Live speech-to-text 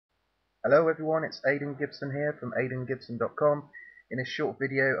Hello everyone, it's Aidan Gibson here from aidengibson.com. In this short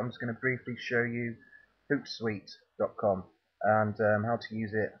video I'm just going to briefly show you Hootsuite.com and how to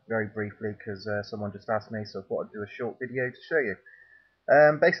use it very briefly because someone just asked me, so I thought I'd do a short video to show you.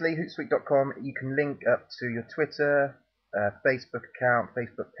 Basically Hootsuite.com, you can link up to your Twitter, Facebook account,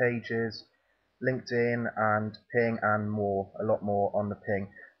 Facebook pages, LinkedIn and Ping and more, a lot more on the Ping.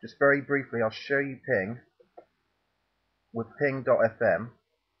 Just very briefly I'll show you Ping with ping.fm.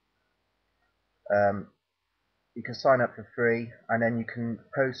 You can sign up for free and then you can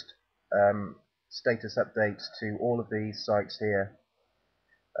post status updates to all of these sites here,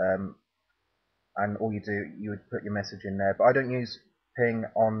 and all you would put your message in there, but I don't use Ping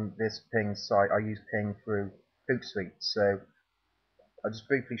on this Ping site. I use Ping through Hootsuite. So I'll just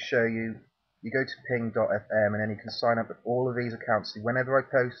briefly show you. You go to ping.fm and then you can sign up with all of these accounts. So whenever I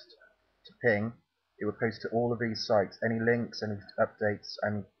post to Ping, it will post to all of these sites, any links, any updates,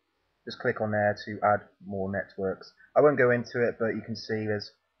 and just click on there to add more networks. I won't go into it, but you can see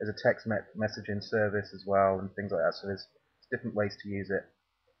there's a text messaging service as well and things like that, so there's different ways to use it.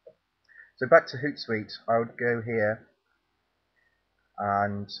 So back to Hootsuite, I would go here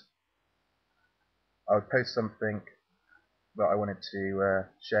and I would post something that I wanted to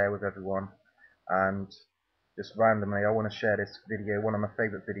share with everyone, and just randomly I want to share this video, one of my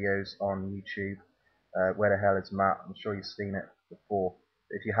favourite videos on YouTube, Where the Hell is Matt? I'm sure you've seen it before.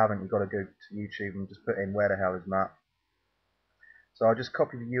 If you haven't, you've got to go to YouTube and just put in Where the Hell is Matt? So I'll just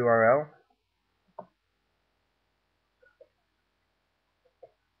copy the URL,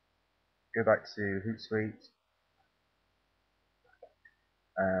 go back to Hootsuite,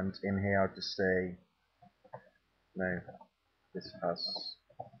 and in here I'll just say, no, this has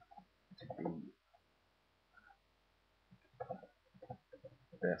to be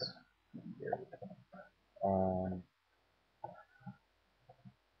this video on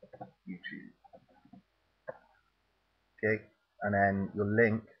YouTube. Okay, and then your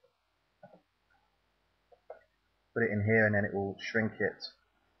link, put it in here and then it will shrink it,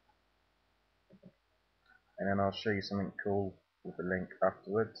 and then I'll show you something cool with the link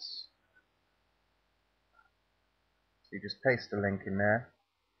afterwards. So you just paste the link in there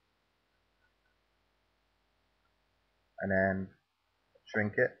and then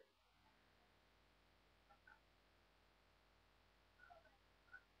shrink it,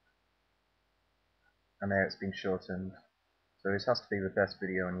 and there it's been shortened. So this has to be the best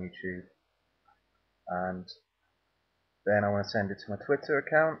video on YouTube. And then I want to send it to my Twitter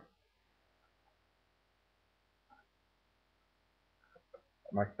account,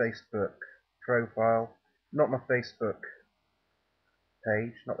 my Facebook profile, not my Facebook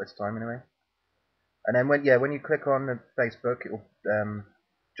page, not this time anyway. And then when you click on the Facebook, it will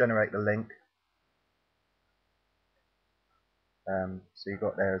generate the link. So you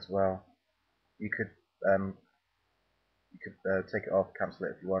got there as well. You could take it off, cancel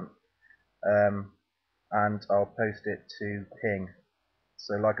it if you want. And I'll post it to Ping.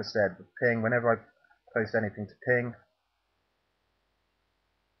 So like I said, with Ping, whenever I post anything to Ping,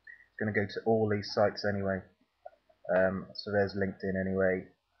 it's going to go to all these sites anyway. So there's LinkedIn anyway,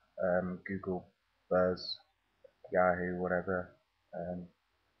 Google, Buzz, Yahoo, whatever.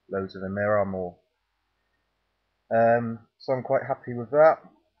 Loads of them. There are more. So I'm quite happy with that.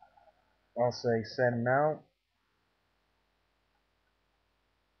 I'll say send now.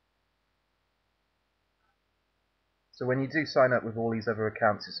 So when you do sign up with all these other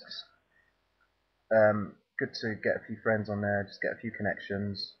accounts, it's just, good to get a few friends on there, just get a few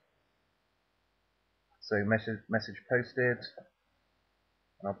connections. So message posted,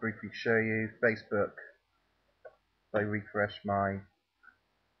 and I'll briefly show you Facebook. If I refresh my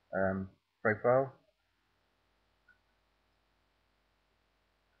profile,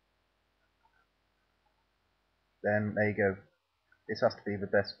 then there you go. This has to be the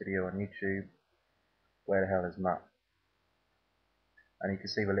best video on YouTube. Where the hell is Matt? And you can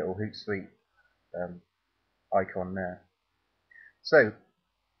see the little Hootsuite icon there. So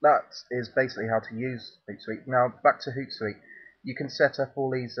that is basically how to use Hootsuite. Now back to Hootsuite. You can set up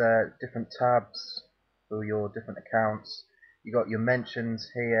all these different tabs for your different accounts. You got your mentions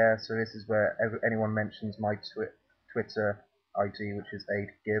here, so this is where anyone mentions my Twitter ID, which is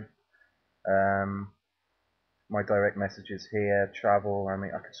aidgib. My direct messages here, travel. I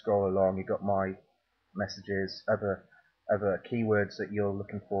mean, I could scroll along. You got my messages, other keywords that you're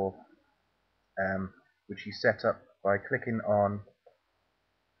looking for, which you set up by clicking on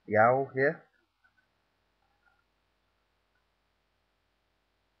the owl here,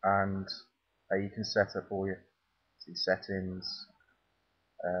 and you can set up all your settings,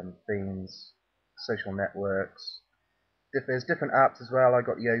 themes, social networks, there's different apps as well. I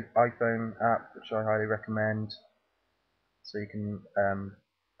got the iPhone app, which I highly recommend, so you can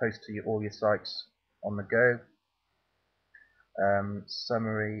post to all your sites on the go.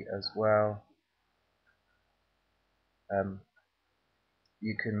 Summary as well.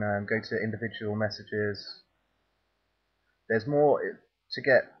 You can go to individual messages. There's more to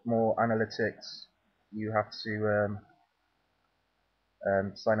get more analytics. You have to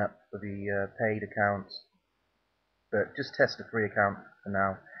sign up for the paid account, but just test a free account for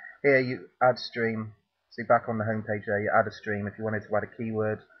now. Here you add stream. See, back on the home page there, you add a stream if you wanted to add a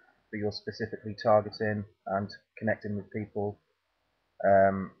keyword that you're specifically targeting and connecting with people.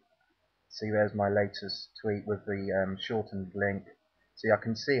 See, there's my latest tweet with the shortened link. See, I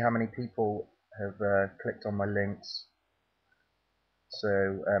can see how many people have clicked on my links.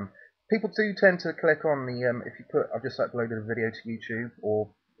 So people do tend to click on the if you put I've just uploaded a video to YouTube,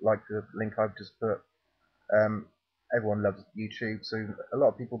 or like the link I've just put. Everyone loves YouTube, so a lot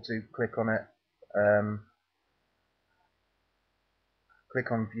of people do click on it.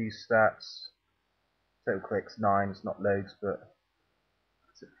 Click on view stats. Total clicks 9. It's not loads, but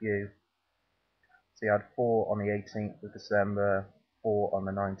it's a few. So you had 4 on the 18th of December, 4 on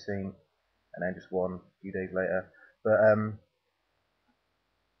the 19th, and then just 1 a few days later. But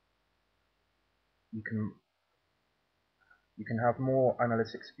you can have more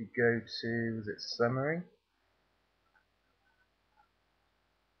analytics if you go to, is it summary?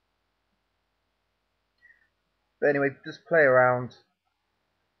 But anyway, just play around.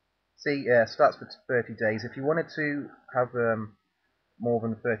 See, yeah, stats for 30 days. If you wanted to have more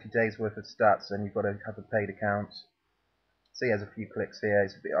than 30 days worth of stats, then you've got to have a paid account. See, there's a few clicks here.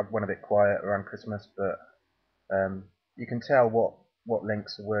 I've went a bit quiet around Christmas, but you can tell what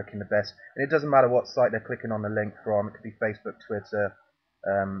links are working the best. And it doesn't matter what site they're clicking on the link from. It could be Facebook, Twitter,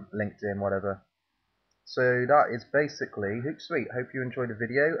 LinkedIn, whatever. So that is basically Hootsuite. Hope you enjoyed the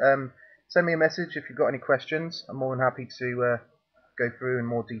video. Send me a message if you've got any questions. I'm more than happy to go through in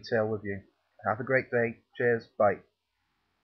more detail with you. Have a great day. Cheers. Bye.